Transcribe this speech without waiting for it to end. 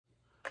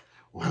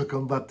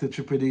Welcome back to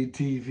Triple D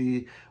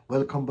TV.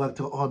 Welcome back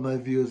to all my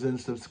viewers and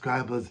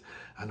subscribers.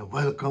 And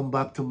welcome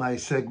back to my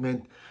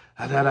segment.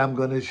 And that I'm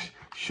going to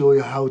show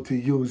you how to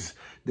use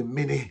the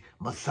mini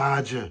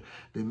massager.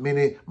 The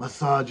mini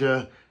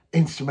massager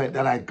instrument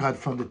that I got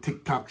from the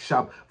TikTok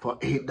shop for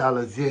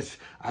 $8. Yes,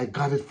 I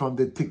got it from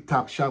the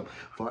TikTok shop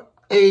for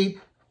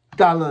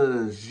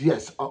 $8.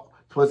 Yes,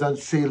 it was on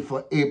sale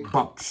for $8.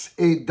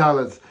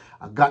 $8.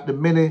 I got the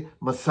mini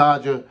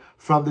massager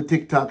from the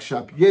TikTok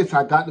shop. Yes,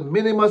 I got the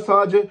mini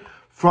massager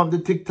from the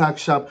TikTok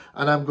shop,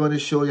 and I'm going to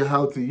show you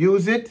how to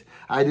use it.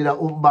 I did an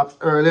unbox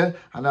earlier,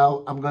 and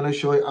now I'm going to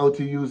show you how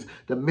to use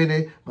the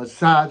mini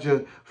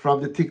massager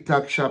from the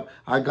TikTok shop.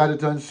 I got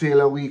it on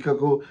sale a week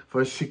ago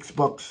for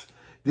 $6.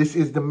 This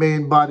is the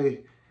main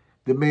body.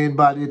 The main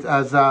body, it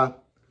has a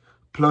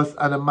plus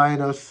and a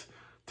minus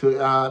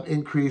to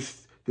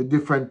increase the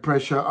different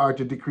pressure or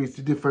to decrease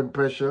the different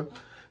pressure.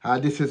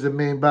 This is the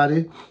main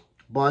body,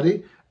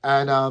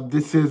 and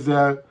this is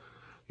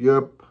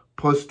your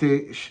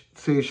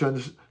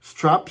pulsation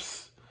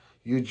straps.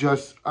 You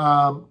just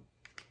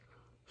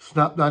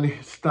snap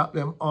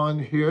them on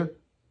here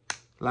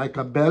like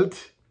a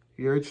belt.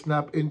 Here it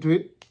snap into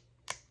it,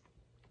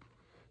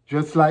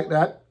 just like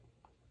that,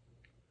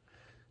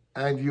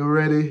 and you're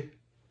ready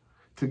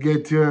to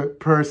get your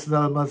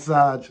personal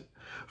massage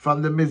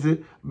from the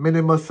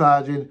mini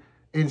massaging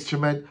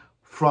instrument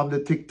from the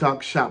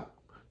TikTok shop.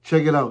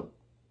 Check it out.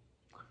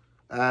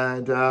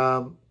 And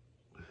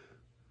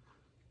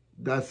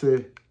that's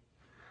it.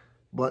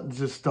 Buttons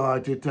to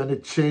start it, and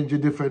it changes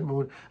different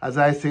mood. As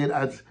I said, it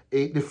has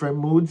 8 different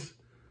moods.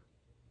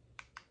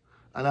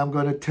 And I'm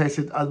going to test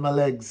it on my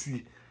legs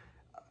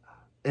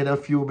in a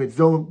few minutes.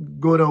 Don't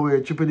go nowhere.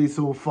 Triple D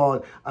so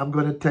far. I'm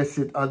going to test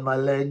it on my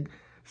leg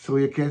so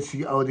you can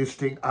see how this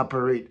thing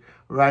operate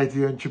right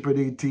here on Triple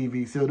D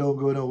TV. So don't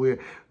go nowhere.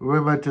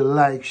 Remember to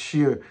like,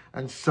 share,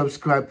 and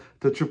subscribe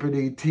to Triple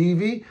D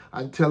TV,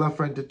 and tell a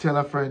friend to tell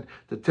a friend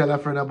to tell a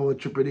friend about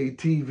Triple D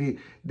TV.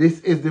 This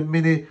is the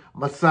mini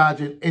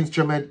massaging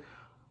instrument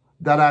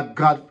that I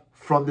got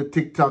from the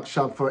TikTok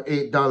shop for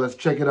 $8.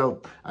 Check it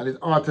out. And it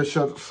auto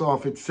shuts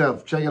off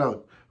itself. Check it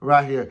out.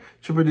 Right here.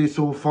 Triple D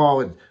so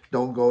forward.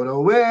 Don't go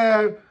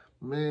nowhere.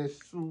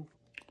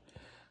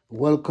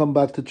 Welcome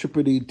back to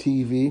Triple D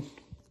TV.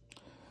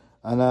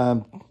 And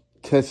I'm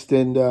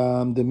testing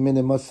the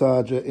mini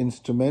massager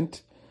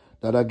instrument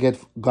that I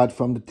got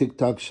from the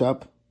TikTok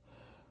shop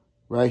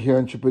right here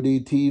on Triple D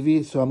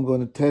TV. So I'm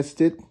going to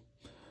test it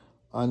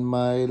on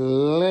my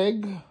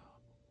leg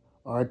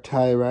or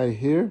thigh right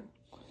here.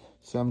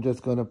 So I'm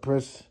just going to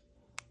press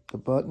the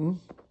button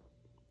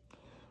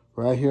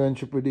right here on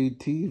Triple D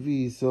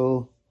TV.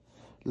 So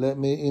let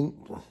me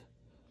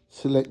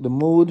select the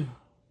mode.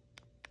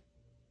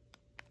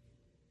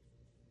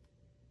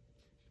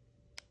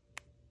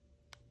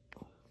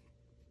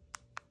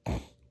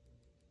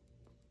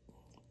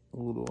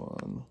 Hold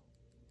on.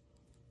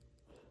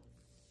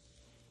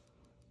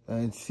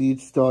 And see it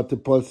start to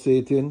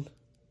pulsating.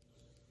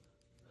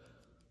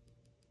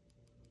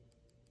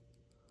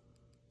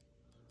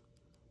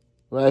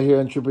 Right here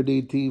on Triple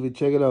D TV.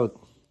 Check it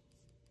out.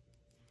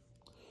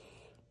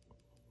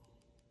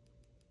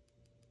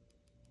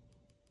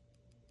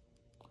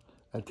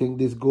 I think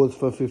this goes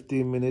for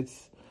 15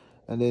 minutes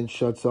and then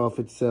shuts off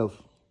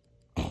itself.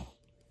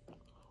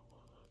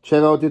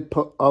 Check out it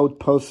out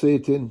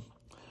pulsating,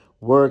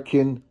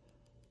 working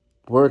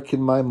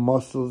my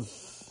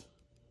muscles.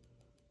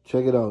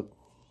 Check it out.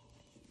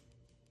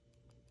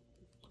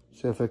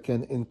 See if I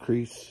can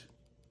increase.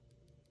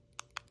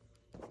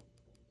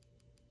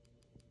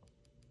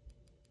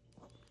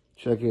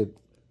 Check it.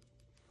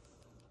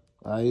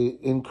 I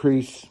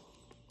increase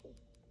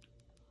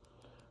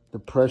the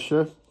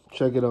pressure.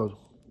 Check it out.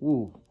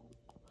 Ooh.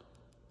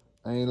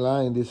 I ain't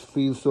lying. This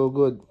feels so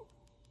good.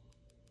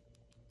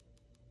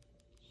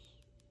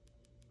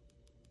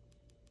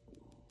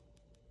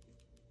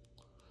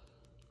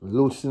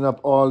 Loosen up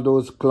all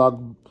those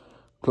clogged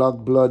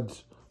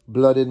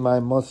blood in my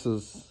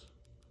muscles.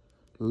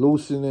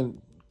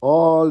 Loosening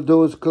all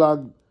those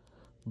clogged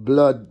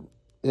blood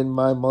in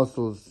my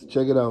muscles.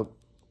 Check it out.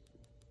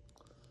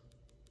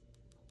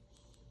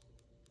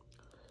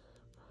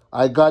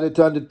 I got it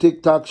on the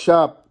TikTok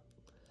shop.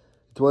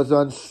 It was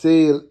on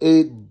sale,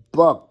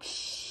 $8.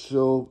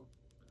 So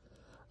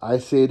I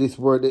say this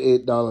worth the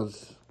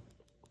 $8.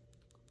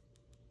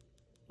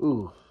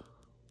 Ooh.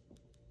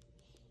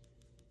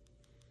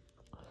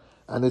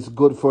 And it's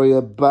good for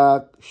your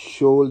back,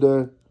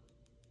 shoulder,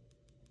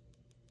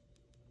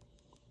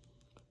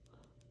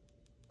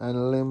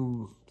 and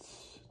limbs.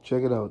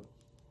 Check it out.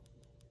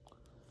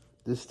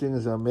 This thing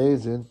is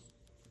amazing.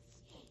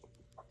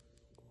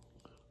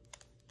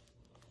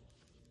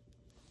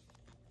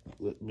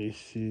 Let me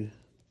see.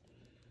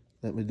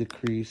 Let me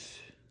decrease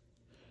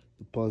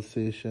the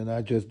pulsation.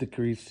 I just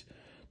decrease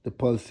the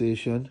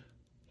pulsation.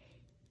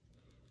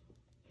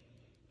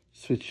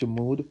 Switch your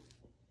mode.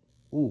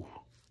 Ooh.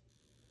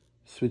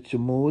 Switch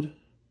your mode.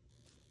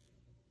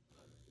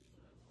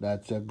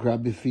 That's a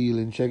grabby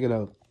feeling. Check it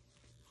out.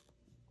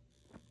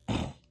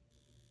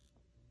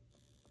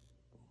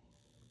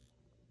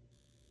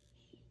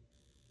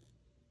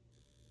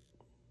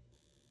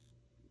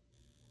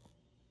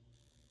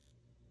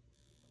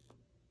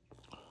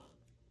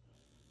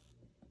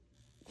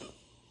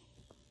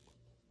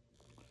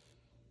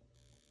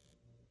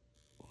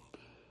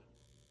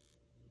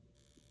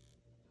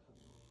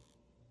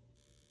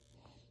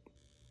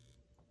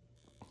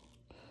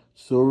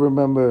 So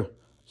remember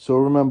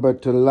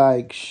to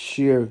like,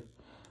 share,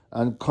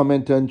 and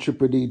comment on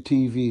Triple D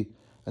TV.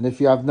 And if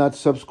you have not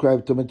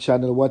subscribed to my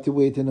channel, what you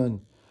waiting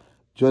on?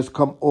 Just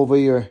come over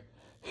here,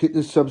 hit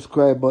the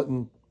subscribe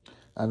button,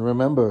 and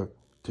remember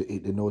to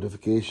hit the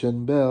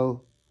notification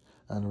bell.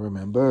 And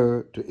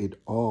remember to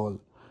hit all.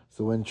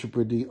 So when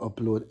Triple D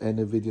upload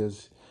any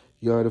videos,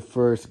 you're the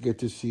first to get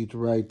to see it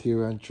right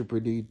here on Triple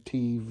D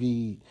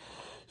TV.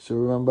 So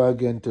remember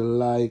again to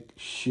like,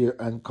 share,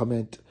 and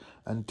comment,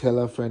 and tell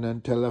a friend,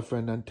 and tell a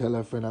friend, and tell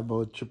a friend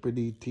about Triple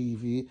D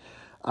TV.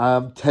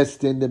 I'm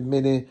testing the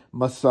mini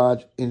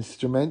massage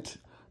instrument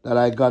that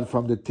I got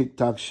from the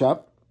TikTok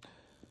shop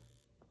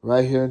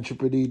right here on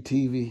Triple D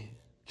TV.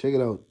 Check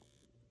it out.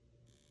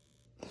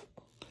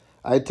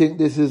 I think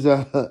this is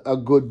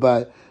a good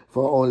buy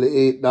for only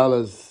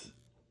 $8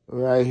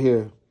 right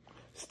here.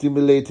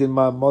 Stimulating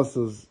my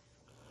muscles.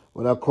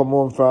 When I come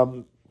home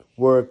from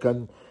work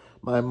and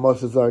my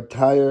muscles are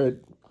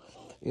tired,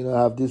 you know,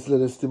 I have this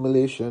little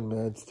stimulation,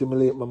 man.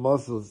 Stimulate my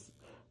muscles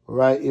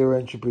right here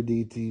on Triple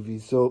D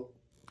TV. So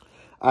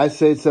I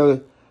say it's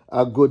a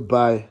good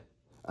buy,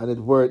 and it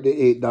worth the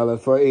 $8.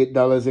 For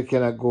 $8, you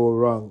cannot go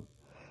wrong.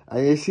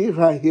 And you see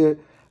right here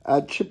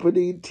at Triple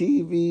D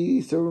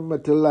TV. So remember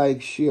to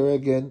like, share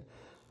again,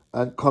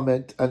 and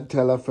comment, and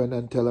tell a friend,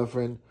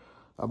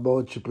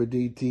 about Triple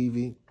D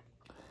TV.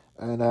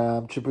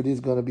 And Triple D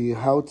is going to be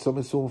out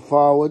soon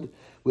forward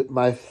with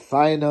my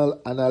final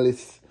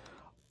analysis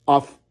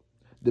of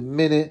the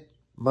mini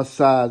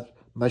massage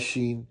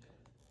machine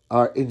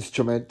or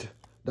instrument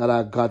that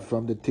I got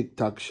from the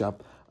TikTok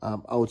shop.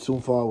 Out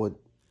soon forward.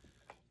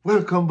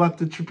 Welcome back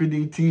to Triple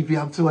D TV.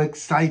 I'm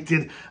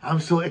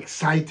so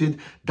excited.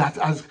 That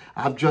as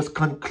I've just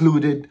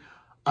concluded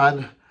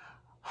on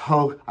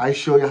how I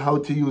show you how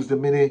to use the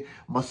mini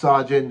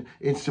massaging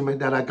instrument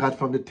that I got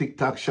from the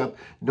TikTok shop.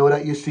 Know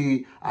that you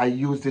see I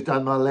used it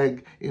on my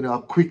leg, you know,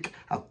 a quick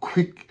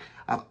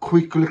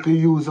little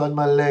use on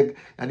my leg,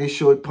 and it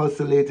showed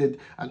pulsated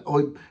and it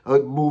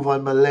would move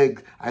on my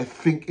leg. I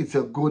think it's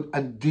a good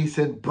and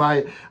decent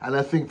buy, and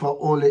I think for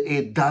only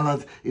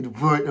 $8 it's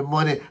worth the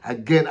money.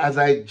 Again, as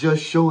I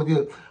just showed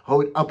you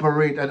how it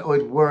operates and how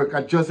it works.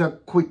 I just a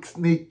quick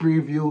sneak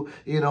preview,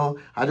 you know.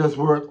 I just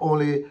work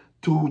only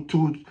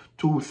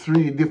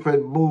three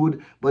different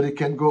mood, but it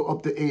can go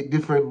up to 8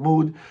 different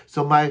mood.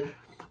 So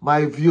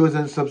my viewers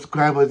and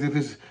subscribers,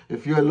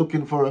 if you're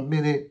looking for a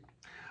mini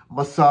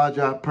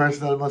massager,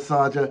 personal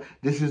massager,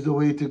 this is the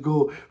way to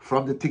go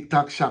from the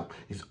TikTok shop.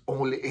 It's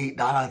only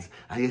 $8,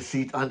 and you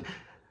see it on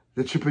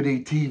the Triple D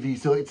TV.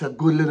 So it's a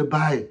good little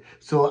buy.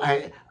 So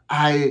I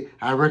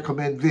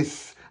recommend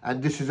this,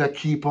 and this is a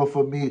keeper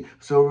for me.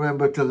 So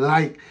remember to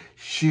like,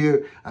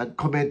 share, and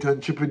comment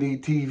on Triple D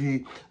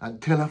TV, and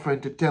tell a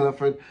friend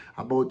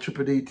about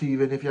Triple D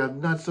TV. And if you have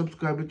not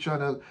subscribed to the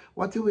channel,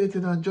 what you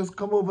waiting on? Just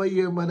come over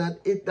here, man, and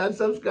hit that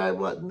subscribe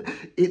button,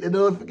 hit the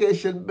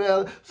notification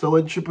bell, so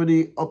when Triple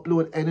D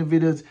upload any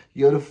videos,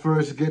 you're the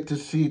first to get to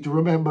see it.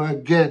 Remember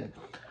again,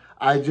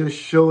 I just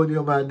showed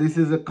you, man, this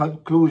is a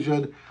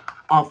conclusion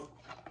of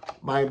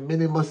my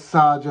mini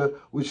massager,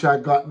 which I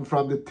gotten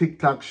from the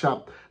TikTok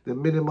shop. The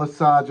mini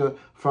massager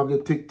from the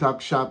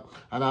TikTok shop,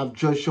 and I've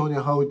just shown you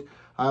how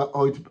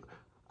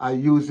I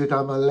use it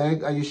on my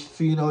leg, and you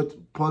see how it's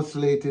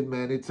pulsating,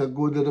 man. It's a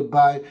good little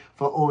buy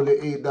for only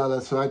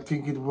 $8, so I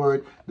think it's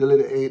worth the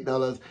little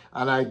 $8,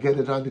 and I get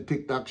it on the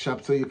TikTok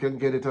shop, so you can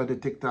get it on the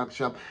TikTok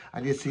shop,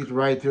 and you see it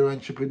right here on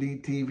Triple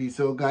D TV.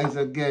 So guys,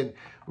 again,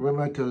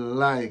 remember to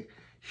like,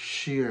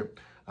 share,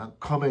 and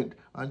comment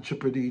on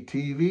Triple D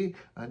TV,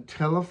 and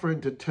tell a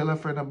friend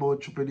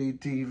about Triple D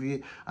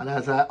TV. And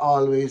as I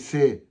always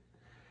say,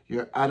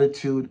 your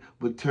attitude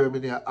will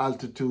determine your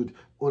altitude.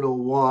 Wanna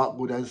walk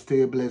good and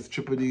stay blessed.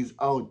 Triple D's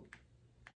out.